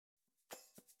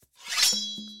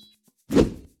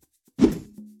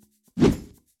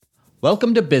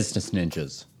Welcome to Business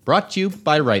Ninjas, brought to you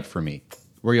by WriteForMe,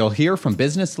 where you'll hear from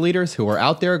business leaders who are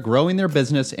out there growing their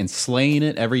business and slaying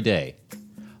it every day.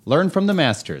 Learn from the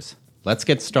masters. Let's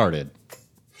get started.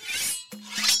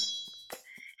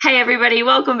 Hi, everybody.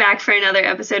 Welcome back for another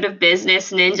episode of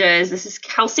Business Ninjas. This is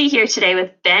Kelsey here today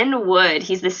with Ben Wood.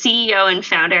 He's the CEO and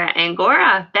founder at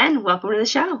Angora. Ben, welcome to the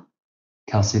show.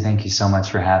 Kelsey, thank you so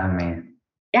much for having me.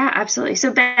 Yeah, absolutely.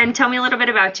 So Ben, tell me a little bit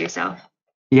about yourself.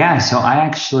 Yeah, so I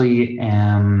actually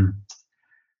am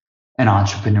an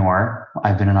entrepreneur.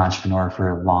 I've been an entrepreneur for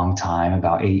a long time,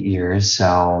 about 8 years.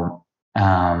 So,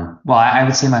 I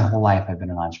would say my whole life I've been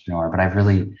an entrepreneur, but I've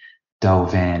really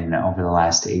dove in over the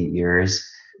last 8 years,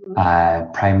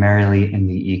 primarily in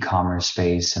the e-commerce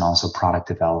space and also product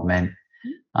development.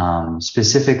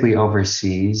 Specifically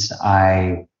overseas,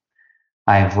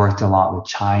 I've worked a lot with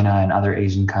China and other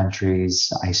Asian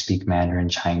countries. I speak Mandarin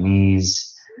Chinese.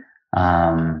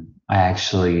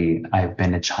 I've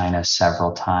been to China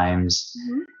several times,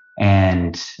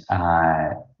 and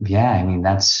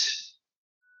that's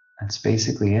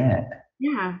basically it.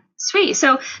 Yeah, sweet.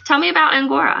 So tell me about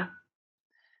Angora.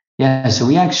 Yeah, so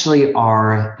we actually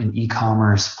are an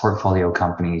e-commerce portfolio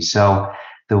company. So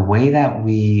the way that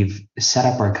we've set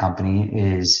up our company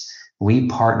is we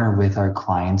partner with our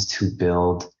clients to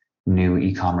build new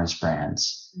e-commerce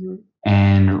brands.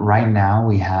 And right now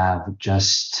we have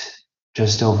just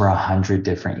over 100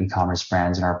 different e-commerce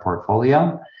brands in our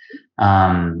portfolio.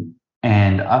 And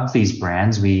of these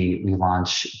brands, we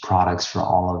launch products for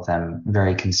all of them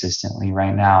very consistently.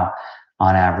 Right now,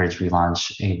 on average, we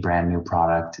launch a brand new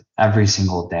product every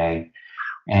single day.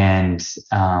 And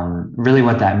really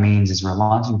what that means is we're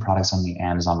launching products on the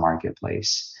Amazon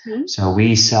marketplace. So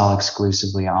we sell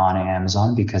exclusively on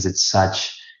Amazon because it's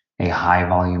such a high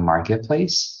volume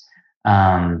marketplace.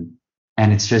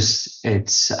 And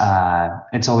it's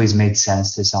always made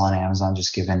sense to sell on Amazon,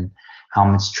 just given how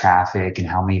much traffic and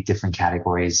how many different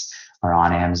categories are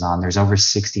on Amazon. There's over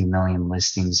 60 million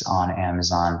listings on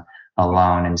Amazon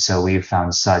alone. And so we've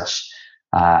found such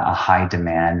a high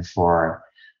demand for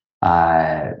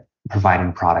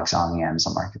providing products on the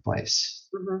Amazon marketplace.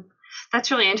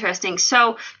 That's really interesting.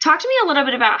 So talk to me a little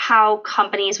bit about how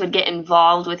companies would get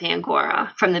involved with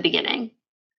Angora from the beginning.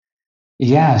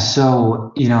 Yeah,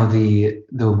 so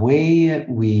the way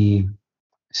we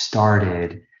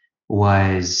started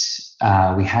was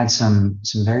we had some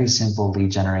very simple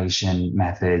lead generation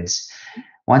methods.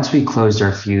 Once we closed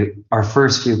our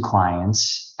first few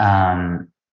clients, from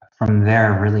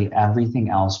there really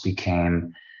everything else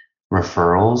became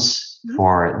referrals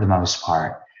for the most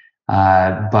part.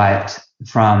 But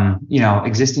from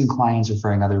existing clients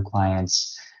referring other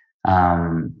clients,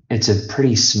 it's a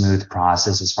pretty smooth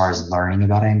process as far as learning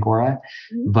about Angora.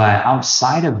 But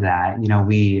outside of that,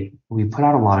 we put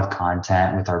out a lot of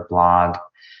content with our blog,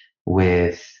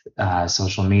 with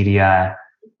social media,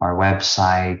 our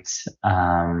website,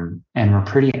 and we're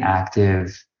pretty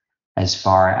active as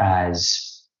far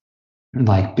as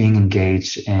like being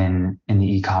engaged in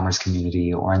the e-commerce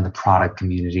community or in the product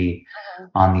community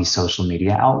on these social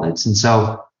media outlets. And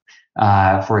so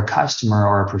for a customer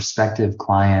or a prospective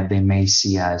client, they may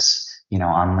see us,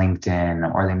 on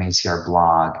LinkedIn, or they may see our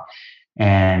blog.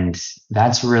 And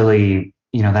that's really,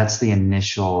 that's the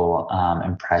initial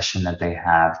impression that they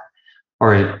have,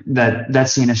 or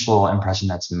that's the initial impression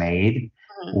that's made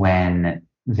when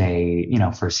they,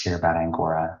 first hear about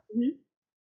Angora.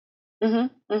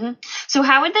 So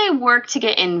how would they work to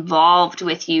get involved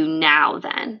with you now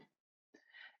then?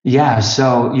 Yeah,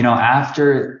 so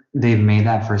after they've made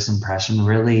that first impression,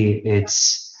 really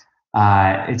it's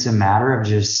a matter of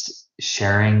just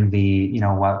sharing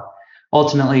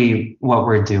what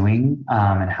we're doing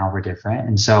and how we're different.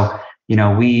 And so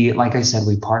like I said,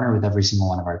 we partner with every single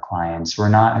one of our clients. We're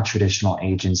not a traditional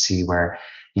agency where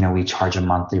we charge a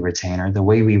monthly retainer. The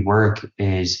way we work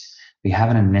is we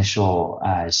have an initial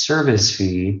service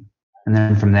fee, and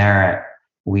then from there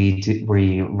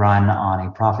we run on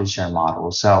a profit share model.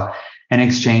 So in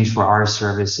exchange for our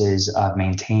services of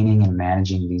maintaining and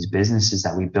managing these businesses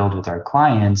that we build with our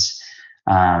clients,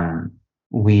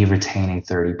 we retain a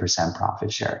 30%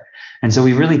 profit share. And so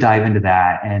we really dive into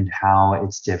that and how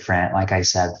it's different, like I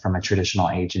said, from a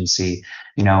traditional agency.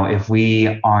 If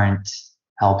we aren't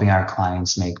helping our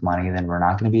clients make money, then we're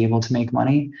not going to be able to make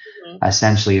money.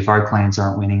 Essentially, if our clients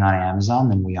aren't winning on Amazon,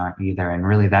 then we aren't either. And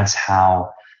really that's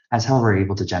how we're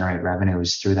able to generate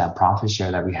revenues, through that profit share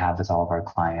that we have with all of our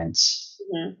clients.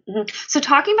 So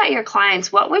talking about your clients,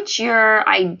 what would your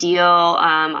ideal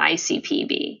ICP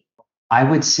be? I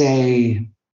would say,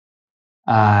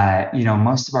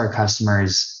 most of our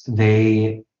customers,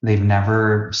 they they've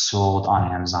never sold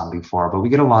on Amazon before, but we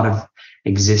get a lot of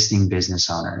existing business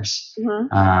owners.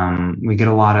 Mm-hmm. We get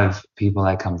a lot of people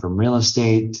that come from real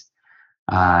estate.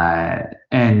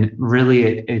 And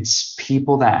really, it's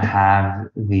people that have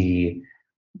the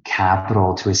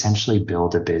capital to essentially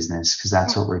build a business because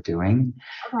that's what we're doing.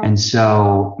 Okay. And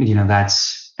so,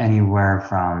 that's anywhere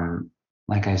from,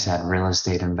 like I said, real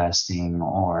estate investing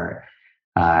or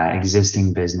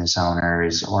existing business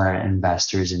owners or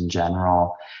investors in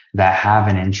general that have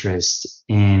an interest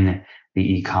in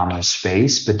the e-commerce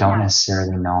space, but don't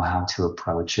necessarily know how to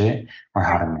approach it or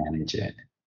how to manage it.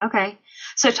 Okay.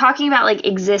 So talking about like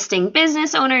existing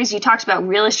business owners, you talked about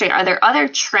real estate. Are there other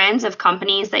trends of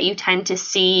companies that you tend to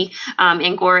see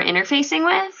Angora interfacing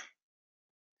with?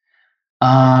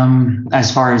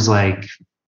 As far as like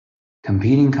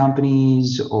competing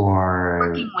companies or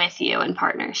Working with you in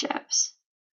partnerships.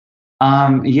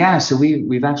 yeah, so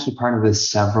we've actually partnered with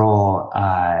several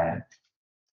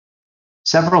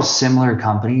similar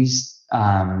companies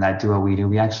that do what we do.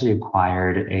 We actually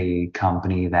acquired a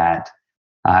company that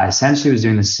essentially was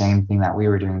doing the same thing that we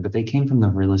were doing, but they came from the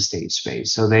real estate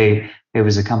space. So it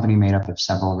was a company made up of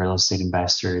several real estate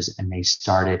investors, and they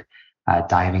started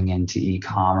diving into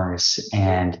e-commerce.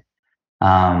 And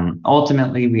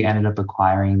ultimately, we ended up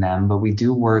acquiring them, but we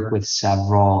do work with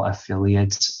several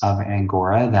affiliates of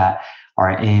Angora that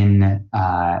are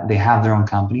they have their own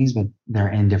companies, but they're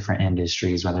in different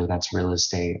industries, whether that's real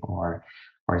estate or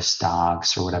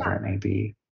stocks or whatever it may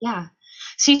be. Yeah.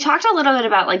 So you talked a little bit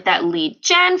about like that lead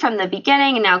gen from the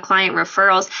beginning and now client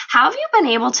referrals. How have you been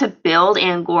able to build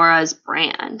Angora's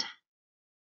brand?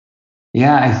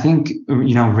 Yeah, I think,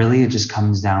 really it just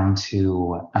comes down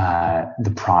to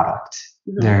the product.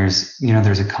 Mm-hmm.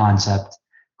 There's a concept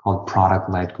called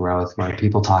product-led growth where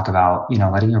people talk about,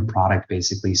 letting your product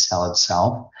basically sell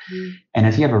itself. Mm-hmm. And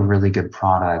if you have a really good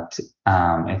product,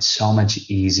 it's so much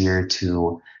easier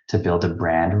to build a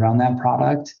brand around that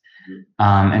product.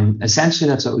 And essentially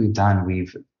that's what we've done.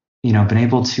 We've, been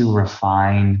able to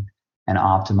refine and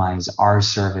optimize our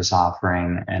service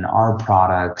offering and our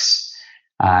products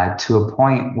to a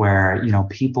point where,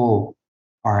 people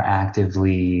are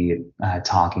actively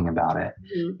talking about it.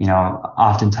 Mm-hmm.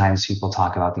 Oftentimes people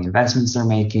talk about the investments they're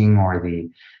making or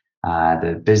the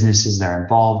businesses they're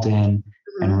involved in.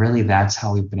 Mm-hmm. And really that's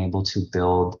how we've been able to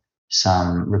build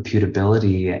some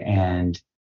reputability and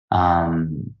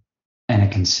a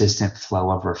consistent flow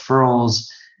of referrals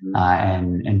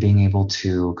and being able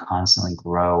to constantly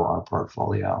grow our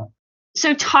portfolio.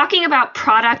 So talking about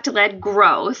product-led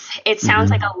growth, it sounds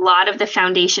like a lot of the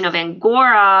foundation of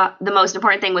Angora, the most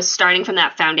important thing was starting from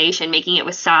that foundation, making it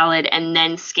was solid, and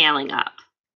then scaling up.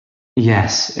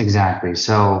 Yes, exactly.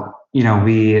 So,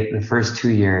 the first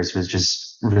 2 years was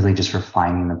just really just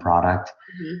refining the product,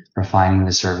 refining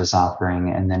the service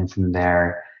offering. And then from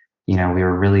there, we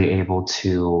were really able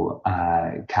to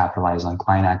capitalize on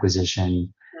client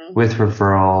acquisition with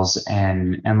referrals.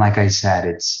 And like I said,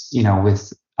 it's,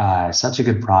 with such a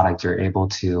good product,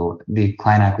 the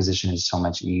client acquisition is so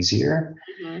much easier.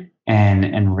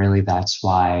 And really that's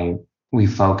why we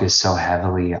focus so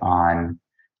heavily on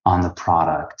the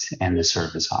product and the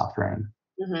service offering.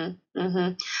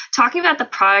 Talking about the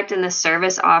product and the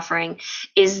service offering,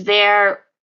 is there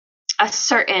a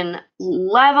certain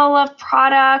level of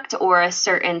product or a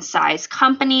certain size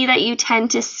company that you tend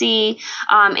to see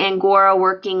Angora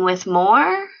working with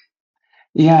more?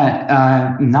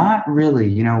 Yeah, not really.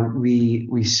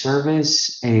 We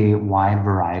service a wide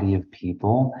variety of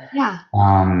people. Yeah.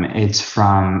 It's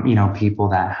from, people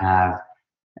that have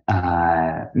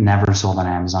never sold on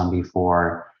Amazon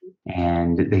before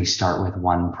and they start with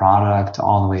one product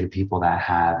all the way to people that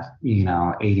have,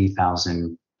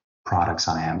 80,000 products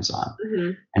on Amazon.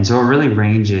 And so it really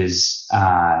ranges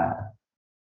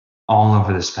all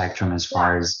over the spectrum as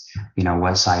far as,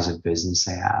 what size of business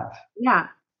they have. Yeah.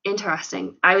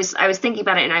 Interesting. I was thinking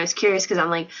about it and I was curious because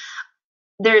I'm like,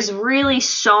 there's really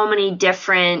so many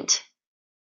different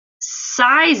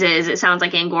sizes it sounds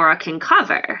like Angora can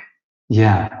cover.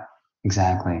 Yeah,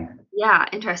 exactly. Yeah,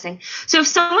 interesting. So if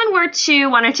someone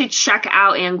wanted to check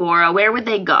out Angora, where would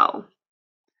they go?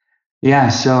 Yeah,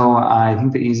 so I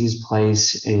think the easiest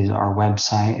place is our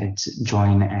website. It's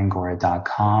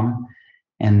joinangora.com.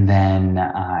 And then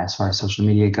as far as social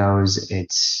media goes,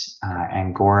 it's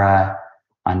Angora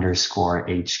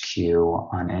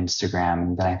 _HQ on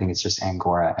Instagram. Then I think it's just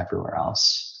Angora everywhere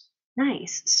else.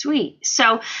 Nice. Sweet.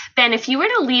 So Ben, if you were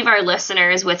to leave our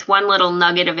listeners with one little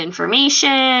nugget of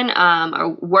information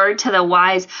or word to the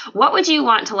wise, what would you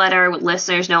want to let our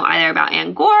listeners know either about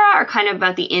Angora or kind of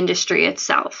about the industry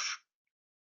itself?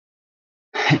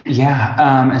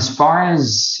 Yeah. As far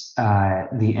as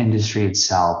the industry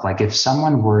itself, like if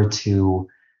someone were to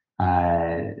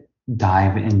uh,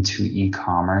 dive into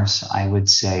e-commerce, I would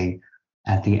say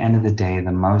at the end of the day,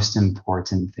 the most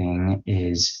important thing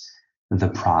is the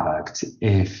product.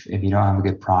 If you don't have a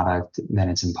good product, then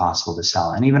it's impossible to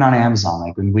sell. And even on Amazon,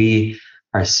 like when we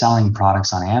are selling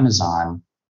products on Amazon,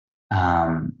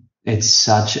 it's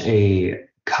such a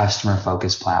customer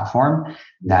focused platform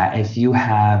that if you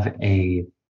have a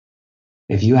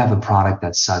product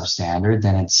that's substandard,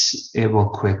 then it will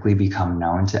quickly become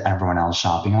known to everyone else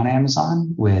shopping on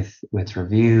Amazon with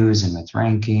reviews and with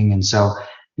ranking. And so,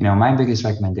 my biggest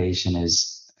recommendation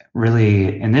is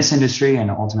really in this industry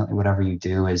and ultimately whatever you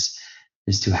do is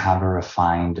to have a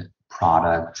refined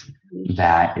product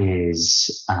that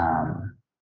is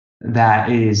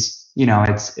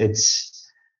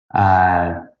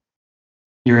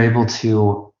you're able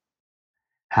to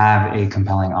have a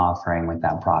compelling offering with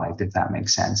that product, if that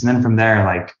makes sense. And then from there,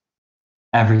 like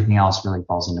everything else really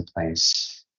falls into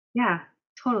place. Yeah,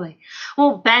 totally.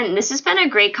 Well, Ben, this has been a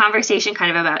great conversation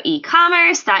kind of about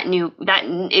e-commerce, that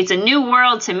it's a new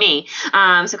world to me.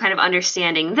 So kind of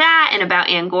understanding that and about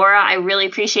Angora. I really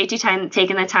appreciate you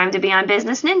taking the time to be on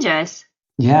Business Ninjas.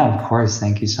 Yeah, of course.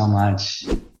 Thank you so much.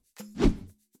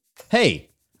 Hey,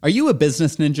 are you a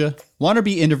business ninja? Want to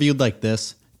be interviewed like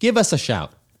this? Give us a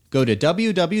shout. Go to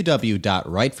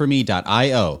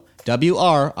www.writeforme.io,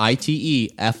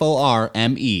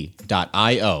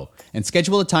 WriteForme.io, and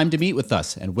schedule a time to meet with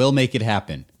us, and we'll make it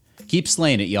happen. Keep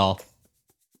slaying it, y'all.